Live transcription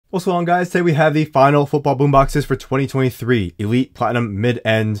What's going on, guys? Today we have the final football boomboxes for 2023 Elite Platinum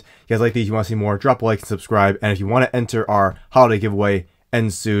Mid-End. If you guys like these, you want to see more, drop a like and subscribe. And if you want to enter our holiday giveaway,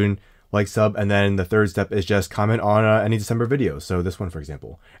 ends soon, like, sub, and then the third step is just comment on any December videos. So this one, for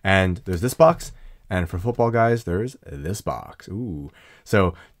example. And there's this box, and for football guys, there's this box. Ooh.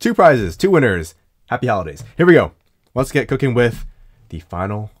 So 2 prizes, 2 winners. Happy holidays. Here we go. Let's get cooking with the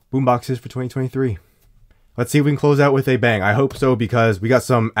final boomboxes for 2023. Let's see if we can close out with a bang. I hope so, because we got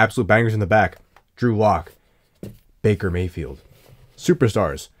some absolute bangers in the back. Drew Lock, Baker Mayfield,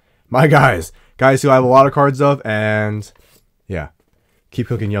 superstars, my guys who I have a lot of cards of, and yeah, keep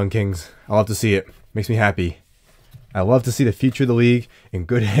cooking, young kings. I love to see it. Makes me happy. I love to see the future of the league in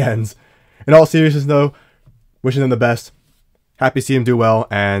good hands. In all seriousness, though, wishing them the best. Happy to see them do well,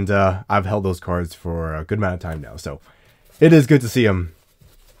 and I've held those cards for a good amount of time now, so it is good to see them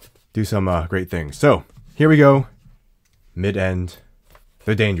do some great things. So here we go. Mid-end.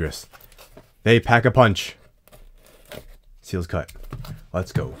 They're dangerous. They pack a punch. Seals cut.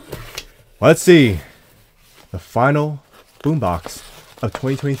 Let's go. Let's see the final boombox of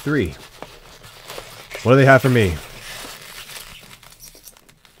 2023. What do they have for me?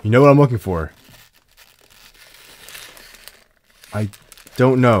 You know what I'm looking for. I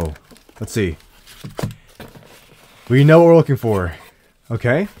don't know. Let's see. We know what we're looking for.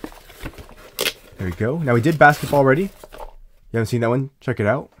 Okay. There we go. Now, we did basketball already. You haven't seen that one? Check it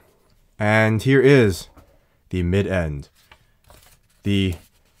out. And here is the mid-end. The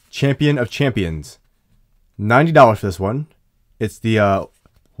champion of champions. $90 for this one. It's the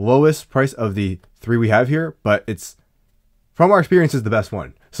lowest price of the 3 we have here, but it's, from our experience, is the best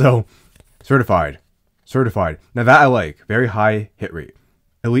one. So, certified. Certified. Now that I like. Very high hit rate.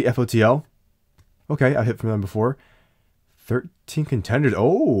 Elite FOTL. Okay, I've hit from them before. 13 contenders.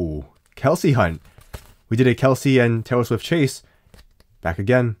 Oh, Kelsey Hunt. We did a Kelsey and Taylor Swift chase. Back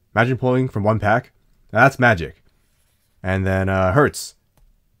again. Imagine pulling from 1 pack. Now that's magic. And then Hurts.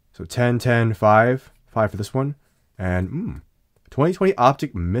 So 10, 10, 5. 5 for this one. And 2020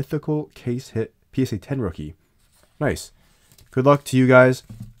 Optic Mythical Case Hit PSA 10 rookie. Nice. Good luck to you guys.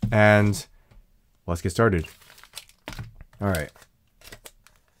 And let's get started. All right.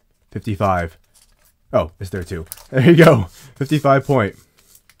 55. Oh, it's there too. There you go. 55 point.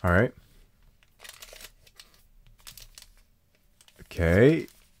 All right. Okay.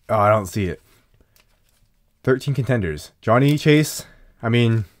 Oh, I don't see it. 13 contenders. Johnny Chase. I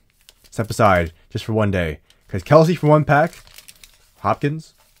mean, step aside just for one day. Because Kelsey for 1 pack.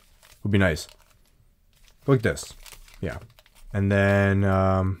 Hopkins would be nice. Go like this. Yeah. And then,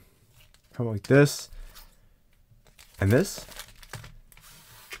 how about like this? And this?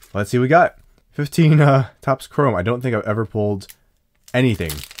 Let's see what we got. 15 Topps Chrome. I don't think I've ever pulled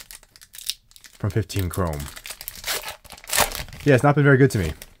anything from 15 Chrome. Yeah, it's not been very good to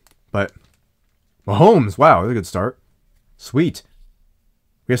me. But Mahomes, wow, that's a good start. Sweet.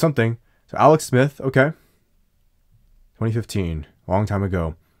 We have something. So Alex Smith, okay. 2015, long time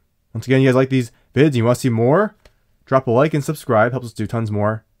ago. Once again, you guys like these vids and you want to see more? Drop a like and subscribe. Helps us do tons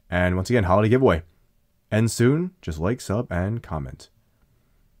more. And once again, holiday giveaway. Ends soon. Just like, sub, and comment.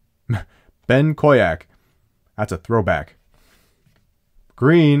 Ben Koyak. That's a throwback.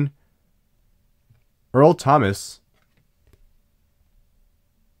 Green. Earl Thomas.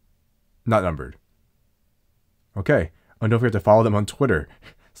 Not numbered. Okay. Oh, don't forget to follow them on Twitter.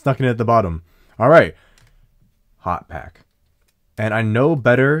 Snuck in at the bottom. All right. Hot pack. And I know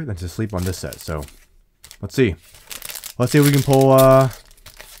better than to sleep on this set. So let's see. Let's see if we can pull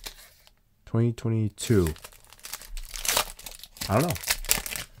 2022. I don't know.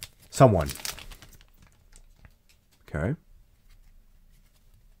 Someone. Okay.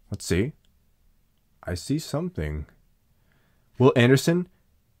 Let's see. I see something. Will Anderson.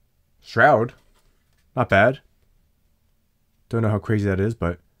 Stroud. Not bad. Don't know how crazy that is,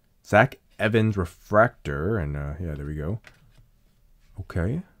 but Zach Evans refractor. And yeah, there we go.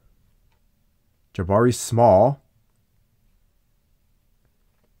 Okay. Jabari Small.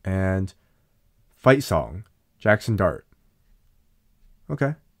 And Fight Song. Jackson Dart.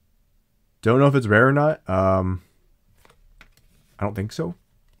 Okay. Don't know if it's rare or not. I don't think so.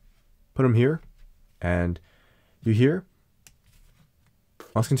 Put them here. And you here.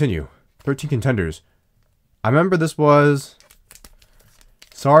 Let's continue. 13 contenders. I remember this was...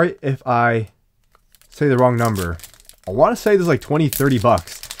 Sorry if I say the wrong number. I want to say this is like 20, 30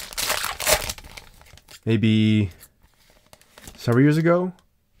 bucks. Maybe several years ago.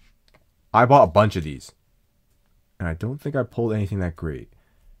 I bought a bunch of these. And I don't think I pulled anything that great.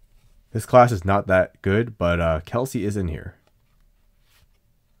 This class is not that good, but Kelsey is in here.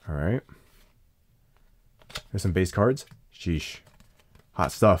 Alright. There's some base cards. Sheesh.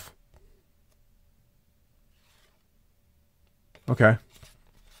 Hot stuff. Okay.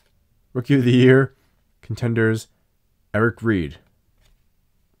 Rookie of the Year, Contenders, Eric Reed.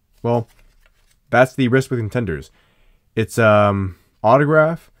 Well, that's the risk with Contenders. It's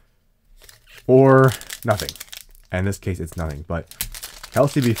autograph or nothing. And in this case, it's nothing. But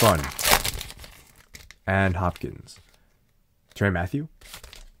Kelsey be fun. And Hopkins. Trey Matthew.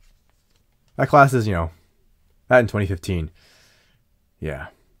 That class is, you know, that in 2015. Yeah.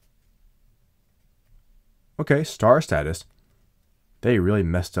 Okay, star status. They really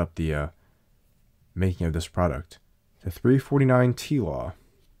messed up the making of this product. The 349 T-Law.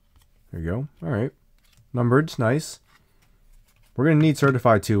 There you go. All right. Numbered's nice. We're going to need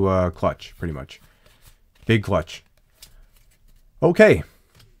certified to clutch, pretty much. Big clutch. Okay.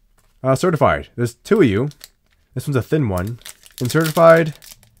 Certified. There's two of you. This one's a thin one. And certified,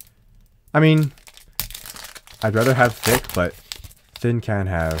 I mean, I'd rather have thick, but thin can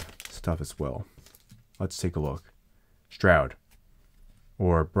have stuff as well. Let's take a look. Stroud.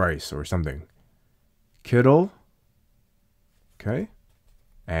 Or Bryce or something. Kittle. Okay.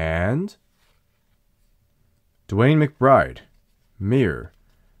 And Dwayne McBride. Mirror.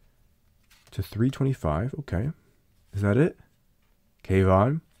 To 325. Okay. Is that it?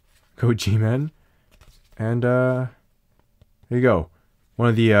 Kayvon. Go G-Men. And there you go. One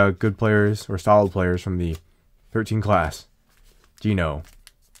of the good players or solid players from the 13 class. Gino.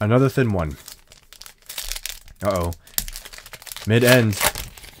 Another thin one. Uh-oh. Mid-end.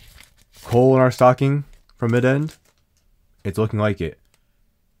 Cole in our stocking from mid-end. It's looking like it.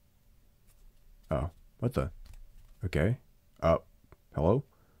 Oh. What the? Okay. Hello?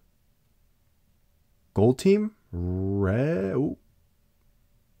 Gold team? Red. Ooh.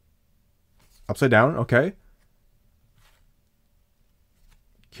 Upside down. Okay.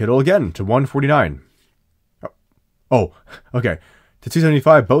 Kittle again to 149. Oh. Okay. To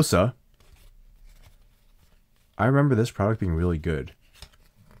 275 Bosa. I remember this product being really good.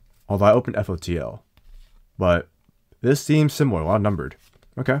 Although I opened FOTL. But this seems similar. A lot numbered.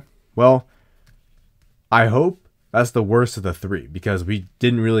 Okay. Well, I hope that's the worst of the three. Because we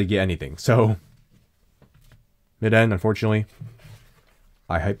didn't really get anything. So, mid-end, unfortunately.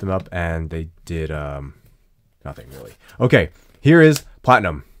 I hyped them up and they did nothing really. Okay. Here is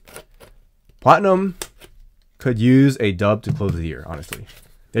Platinum. Platinum could use a dub to close the year, honestly.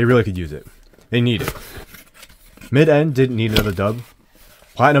 They really could use it. They need it. Mid-end didn't need another dub.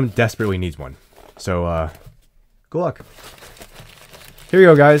 Platinum desperately needs one. So, good luck. Here you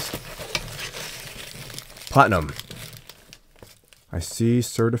go, guys. Platinum. I see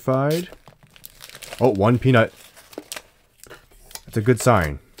certified. Oh, one peanut. That's a good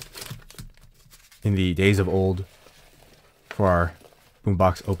sign. In the days of old for our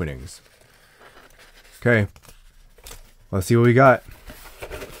Boombox openings. Okay. Let's see what we got.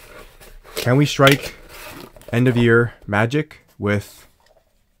 Can we strike end of year magic with,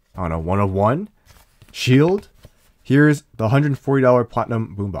 I don't know, 1 of 1? Shield. Here's the $140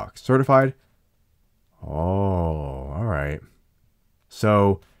 Platinum Boombox. Certified. Oh, alright.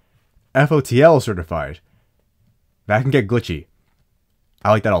 So, FOTL certified. That can get glitchy.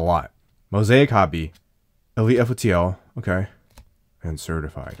 I like that a lot. Mosaic Hobby. Elite FOTL. Okay. And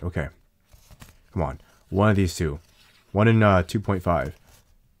certified. Okay. Come on. One of these two. One in 2.5.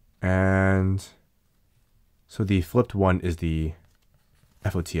 And so the flipped one is the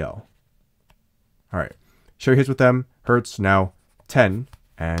FOTL. Alright. Sure hits with them. Hurts now 10.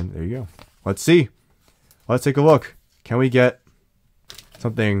 And there you go. Let's see. Let's take a look. Can we get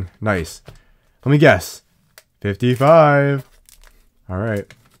something nice? Let me guess. 55.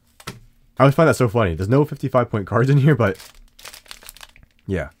 Alright. I always find that so funny. There's no 55-point cards in here, but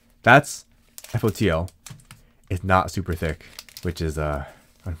yeah. That's FOTL. It's not super thick, which is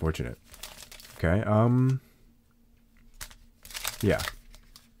unfortunate. Okay, yeah.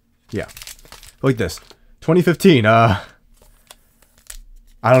 Yeah. Like this. 2015, I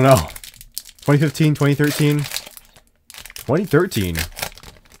don't know. 2015, 2013. 2013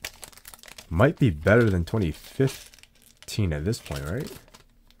 might be better than 2015 at this point, right?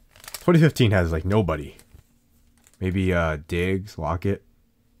 2015 has like nobody. Maybe Diggs, Lockett.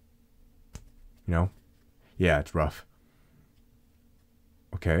 You know? Yeah, it's rough.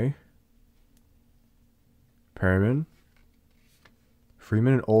 Okay. Perriman.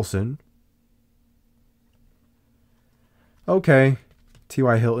 Freeman and Olsen. Okay.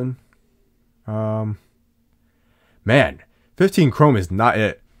 T.Y. Hilton. Man, 15 Chrome is not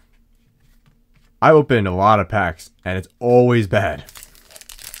it. I opened a lot of packs, and it's always bad.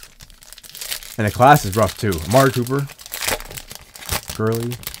 And the class is rough, too. Amari Cooper.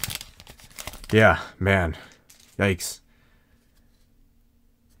 Gurley. Yeah, man. Yikes.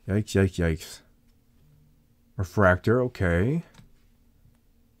 Yikes, yikes, yikes. Refractor, okay.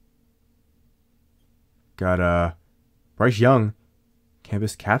 Got Bryce Young,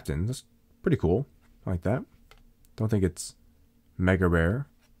 campus captain. That's pretty cool. I like that. Don't think it's mega rare,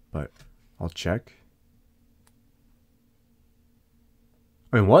 but I'll check.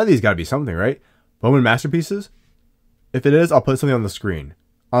 I mean, one of these got to be something, right? Bowman Masterpieces? If it is, I'll put something on the screen.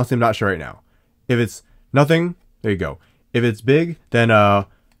 Honestly, I'm not sure right now. If it's nothing, there you go. If it's big, then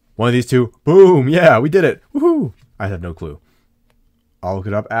one of these two. Boom! Yeah, we did it! Woohoo! I have no clue. I'll look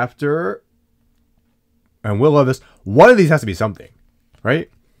it up after. And Will Levis. One of these has to be something,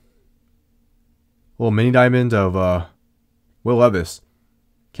 right? Little mini diamond of Will Levis.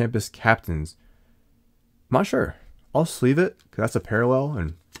 Campus captains. I'm not sure. I'll sleeve it, because that's a parallel,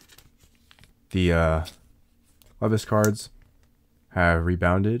 and the Levis cards have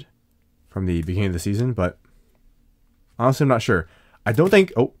rebounded from the beginning of the season, but honestly, I'm not sure. I don't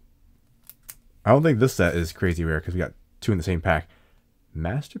think this set is crazy rare, because we got two in the same pack.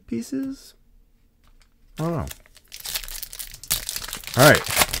 Masterpieces? I don't know. Alright.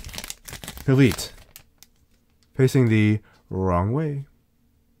 Elite. Facing the wrong way.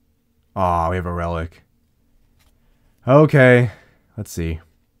 Aw, we have a relic. Okay. Let's see.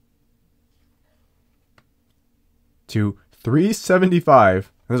 To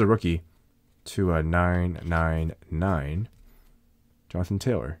 375. There's a rookie. To a 999. Jonathan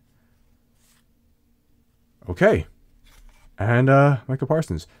Taylor. Okay. And Michael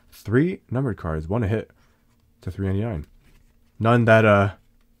Parsons. 3 numbered cards. 1 a hit. To 399. None that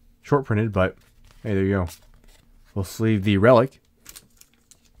short printed, but hey, there you go. We'll sleeve the relic.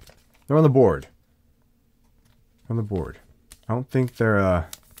 They're on the board. On the board. I don't think they're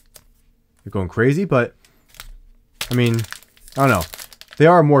going crazy, but I mean, I don't know. They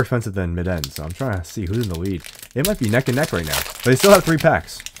are more expensive than mid-end, so I'm trying to see who's in the lead. It might be neck and neck right now, but they still have 3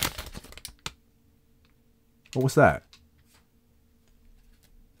 packs. Oh, what's that?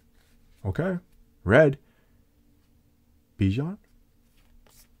 Okay. Red. Bijan?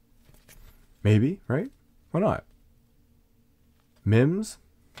 Maybe, right? Why not? Mims?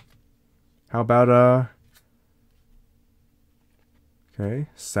 How about, okay,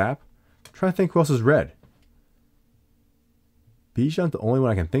 Sap. I'm trying to think who else is red. Bijan's the only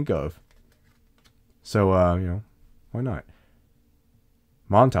one I can think of. So, you know, why not?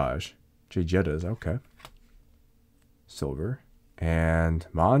 Montage. Jay Jettas, okay. Silver. And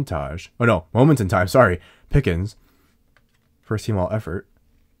Montage. Oh, no. Moments in Time, sorry. Pickens. First team all effort.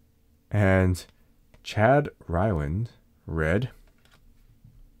 And Chad Ryland. Red.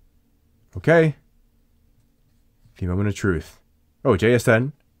 Okay. The moment of truth. Oh,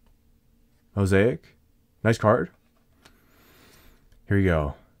 JSN. Mosaic. Nice card. Here we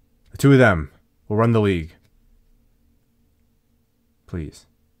go. The 2 of them will run the league. Please.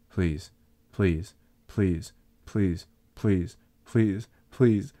 Please. Please. Please. Please. Please. Please.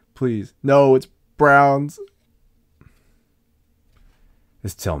 Please. Please. No, it's Browns.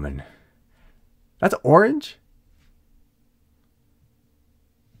 It's Tillman. That's orange?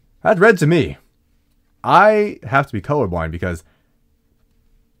 That's red to me. I have to be colorblind because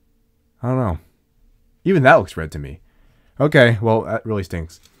I don't know. Even that looks red to me. Okay, well, that really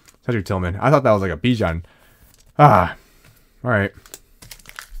stinks. Cedric Tillman. I thought that was like a Bijan. Ah. Alright.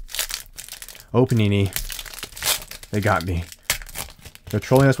 Oh, Panini. They got me. They're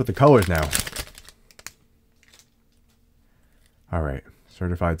trolling us with the colors now. Alright.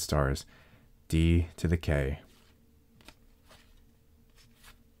 Certified stars. D to the K.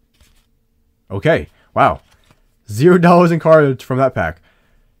 Okay. Wow. $0 in cards from that pack.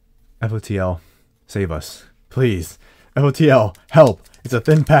 FOTL. Save us. Please. FOTL. Help. It's a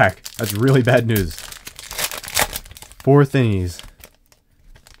thin pack. That's really bad news. 4 thinnies.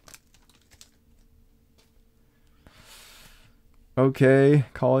 Okay.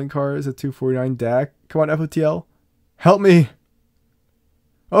 Calling cards at 249 DAC. Come on, FOTL. Help me.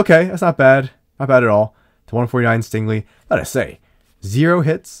 Okay. That's not bad. Not bad at all. To 149 Stingley. Let us say. 0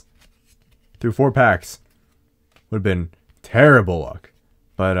 hits through 4 packs. Would have been terrible luck.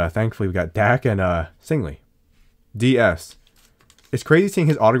 But thankfully we got Dak and Stingley. DS. It's crazy seeing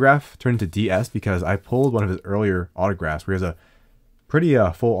his autograph turn into DS because I pulled one of his earlier autographs where he has a pretty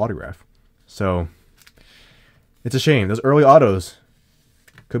full autograph. So it's a shame. Those early autos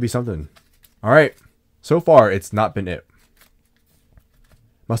could be something. All right. So far, it's not been it.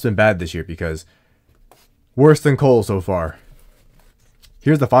 Must have been bad this year because worse than Cole so far.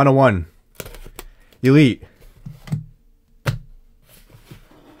 Here's the final one. Elite.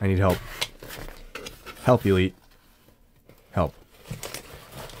 I need help. Help, Elite. Help.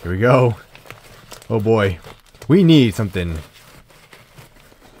 Here we go. Oh boy. We need something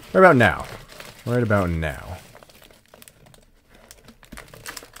Right about now. Right about now.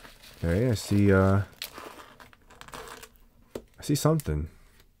 Okay, I see something.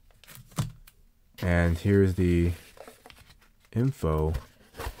 And here's the info.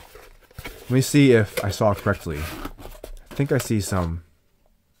 Let me see if I saw correctly. I think I see some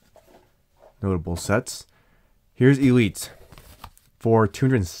notable sets. Here's Elite for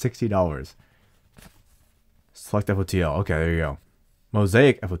 $260. Select FOTL. Okay, there you go.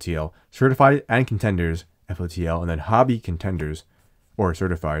 Mosaic FOTL, Certified and Contenders FOTL, and then Hobby Contenders or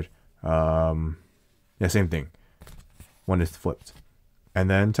Certified. Yeah, same thing. One is flipped, and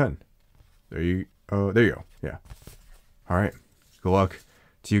then 10. There you go. Yeah. All right. Good luck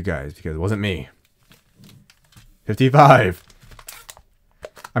to you guys because it wasn't me. 55.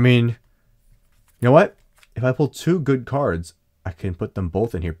 I mean, you know what? If I pull 2 good cards, I can put them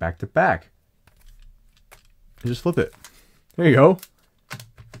both in here back to back. And just flip it. There you go.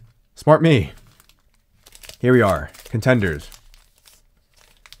 Smart me. Here we are. Contenders.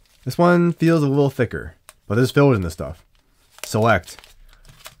 This one feels a little thicker, but there's fillers in this stuff. Select.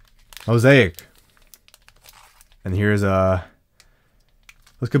 Mosaic. And here's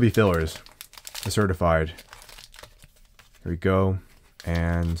this could be fillers. The certified. Here we go.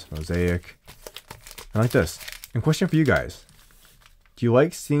 And Mosaic. I like this. And question for you guys. Do you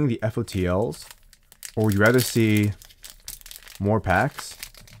like seeing the FOTLs? Or would you rather see more packs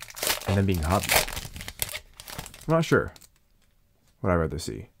and then being hobby? I'm not sure what I'd rather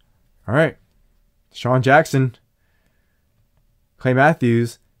see. Alright. Sean Jackson. Clay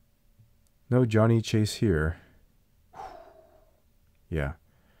Matthews. No Johnny Chase here. Yeah.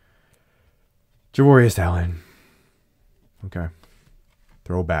 Javorius Allen. Okay.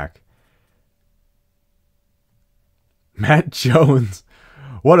 Throwback. Matt Jones.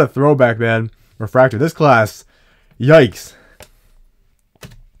 What a throwback, man. Refractor. This class. Yikes.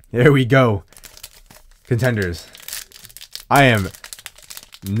 There we go. Contenders. I am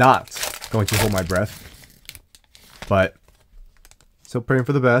not going to hold my breath. But still praying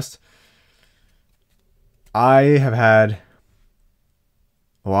for the best. I have had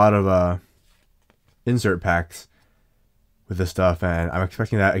a lot of insert packs with this stuff, and I'm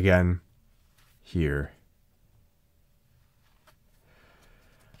expecting that again here.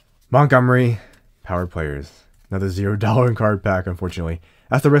 Montgomery, Power Players. Another $0 card pack, unfortunately.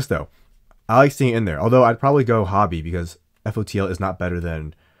 That's the risk, though. I like seeing it in there. Although I'd probably go Hobby because FOTL is not better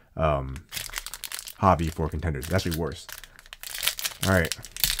than Hobby for Contenders. It's actually worse. Alright.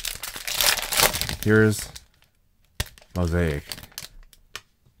 Here's Mosaic.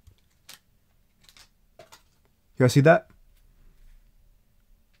 You guys see that?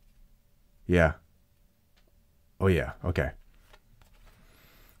 Yeah. Oh, yeah. Okay.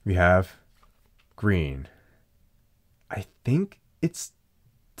 We have green. I think it's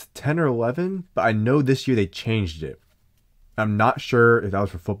 10 or 11, but I know this year they changed it. I'm not sure if that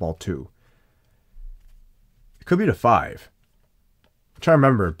was for football too. It could be to 5. I'm trying to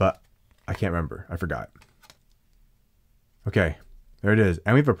remember, but I can't remember. I forgot. Okay, there it is.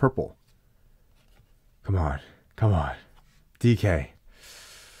 And we have a purple. Come on. Come on. DK.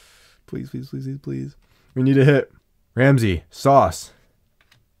 Please, please, please, please, please. We need a hit. Ramsey. Sauce.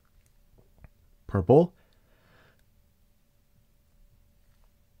 Purple.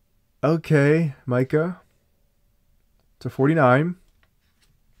 Okay, Micah. To 49.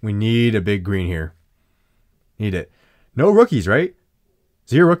 We need a big green here. Need it. No rookies, right?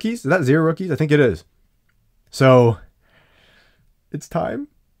 0 rookies? Is that 0 rookies? I think it is. So, it's time.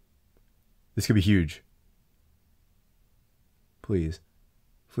 This could be huge. Please.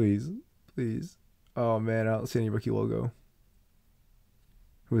 Please. Please. Oh, man. I don't see any rookie logo.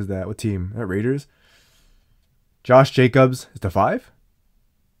 Who is that? What team? Is that Raiders? Josh Jacobs. Is to 5?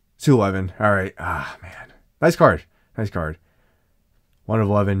 211. All right. Ah, man. Nice card. Nice card. 1 of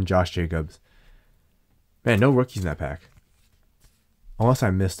 11. Josh Jacobs. Man, no rookies in that pack. Unless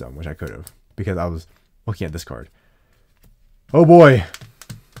I missed them, which I could have. Because I was looking at this card. Oh, boy.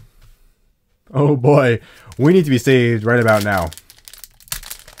 Oh, boy. We need to be saved right about now.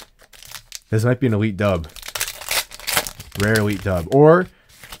 This might be an elite dub. Rare elite dub. Or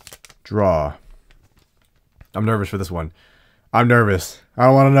draw. I'm nervous for this one. I'm nervous. I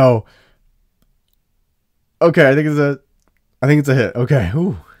don't want to know. Okay, I think it's a hit. Okay.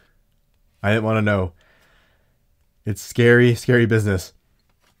 Ooh. I didn't want to know. It's scary, scary business.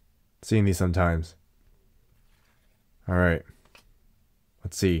 Seeing these sometimes. All right.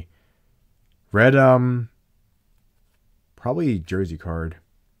 Let's see. Red, probably jersey card.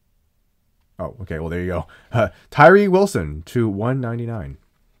 Oh, okay. Well, there you go. Tyree Wilson to 199.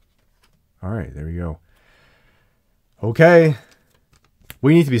 All right, there we go. Okay.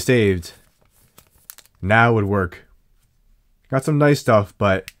 We need to be saved. Now would work. Got some nice stuff,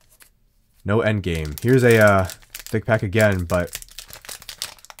 but no end game. Here's a thick pack again, but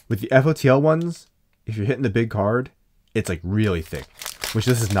with the FOTL ones, if you're hitting the big card, it's like really thick, which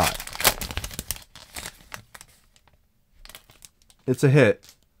this is not. It's a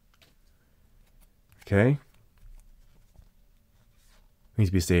hit. Okay. Needs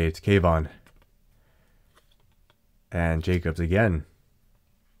to be saved. Kayvon. And Jacobs again.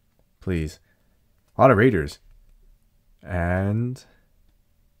 Please. A lot of Raiders. And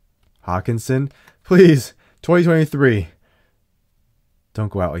Hawkinson. Please. 2023.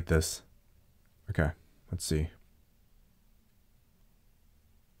 Don't go out like this. Okay. Let's see.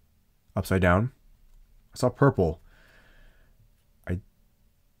 Upside down. I saw purple. I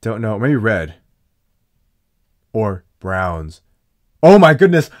don't know. Maybe red. Or browns. Oh my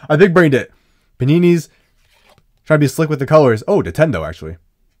goodness. I big brained it. Panini's trying to be slick with the colors. Oh, to 10 though, actually.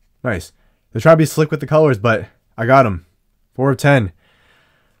 Nice. They're trying to be slick with the colors, but I got them. 4 of 10.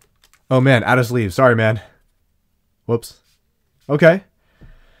 Oh man, out of sleeve. Sorry, man. Whoops. Okay.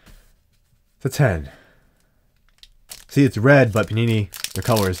 It's a 10. See, it's red, but Panini, the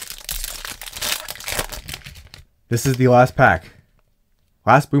colors. This is the last pack.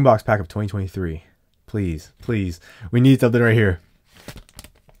 Last Boombox pack of 2023. Please, please. We need something right here.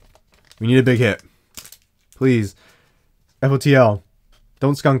 We need a big hit. Please. FOTL.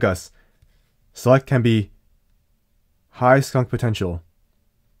 Don't skunk us. Select can be high skunk potential.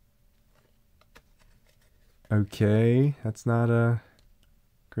 Okay. That's not a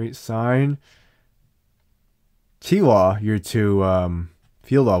great sign. T-Law, you're to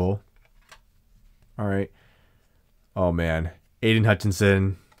field level. Alright. Oh man. Aiden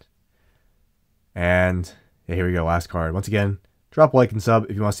Hutchinson. And yeah, here we go. Last card. Once again, drop a like and sub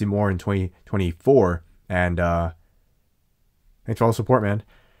if you want to see more in 2024. And thanks for all the support, man.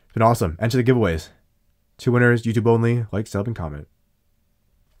 It's been awesome. Enter the giveaways. 2 winners, YouTube only. Like, sub, and comment.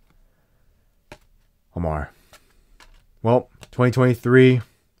 Omar. Well, 2023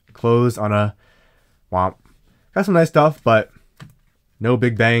 closed on a womp. Got some nice stuff, but no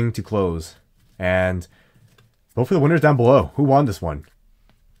big bang to close. And vote for the winners down below. Who won this one?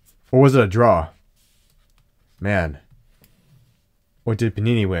 Or was it a draw? Man. Or did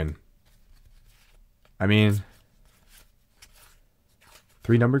Panini win? I mean,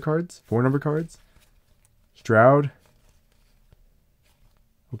 3 number cards? 4 number cards? Stroud.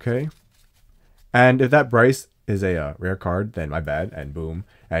 Okay. And if that Bryce is a rare card, then my bad. And boom.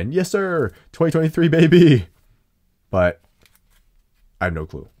 And yes, sir. 2023, baby. But I have no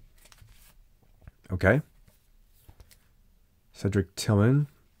clue. Okay. Cedric Tillman.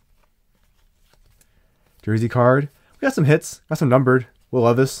 Jersey card. We got some hits. Got some numbered. Will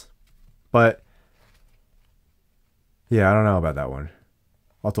Levis. But yeah, I don't know about that one.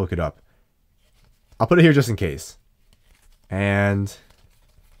 I'll have to look it up. I'll put it here just in case. And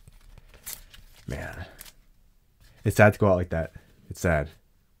man, it's sad to go out like that. It's sad.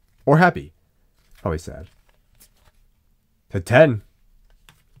 Or happy. Probably sad. To 10.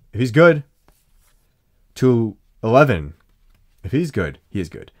 If he's good. To 11. If he's good, he is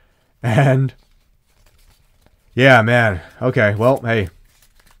good. And yeah, man. Okay, well, hey.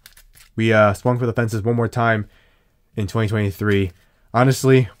 We swung for the fences one more time in 2023.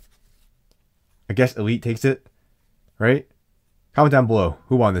 Honestly, I guess Elite takes it, right? Comment down below.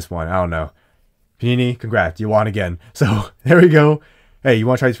 Who won this one? I don't know. Panini, congrats. You won again. So, there we go. Hey, you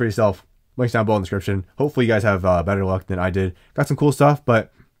want to try this for yourself? Links down below in the description. Hopefully you guys have better luck than I did. Got some cool stuff,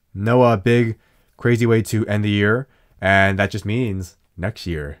 but no big, crazy way to end the year. And that just means next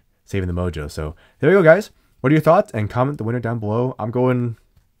year, saving the mojo. So, there we go, guys. What are your thoughts? And comment the winner down below. I'm going,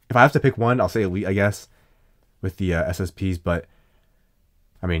 if I have to pick one, I'll say Elite, I guess, with the SSPs, but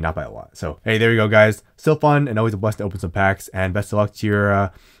I mean, not by a lot. So, hey, there you go, guys. Still fun and always a blessing to open some packs. And best of luck to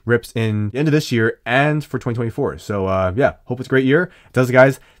your rips in the end of this year and for 2024. So, yeah, hope it's a great year. If it does,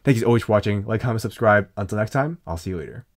 guys, thank you so much for watching. Like, comment, subscribe. Until next time, I'll see you later.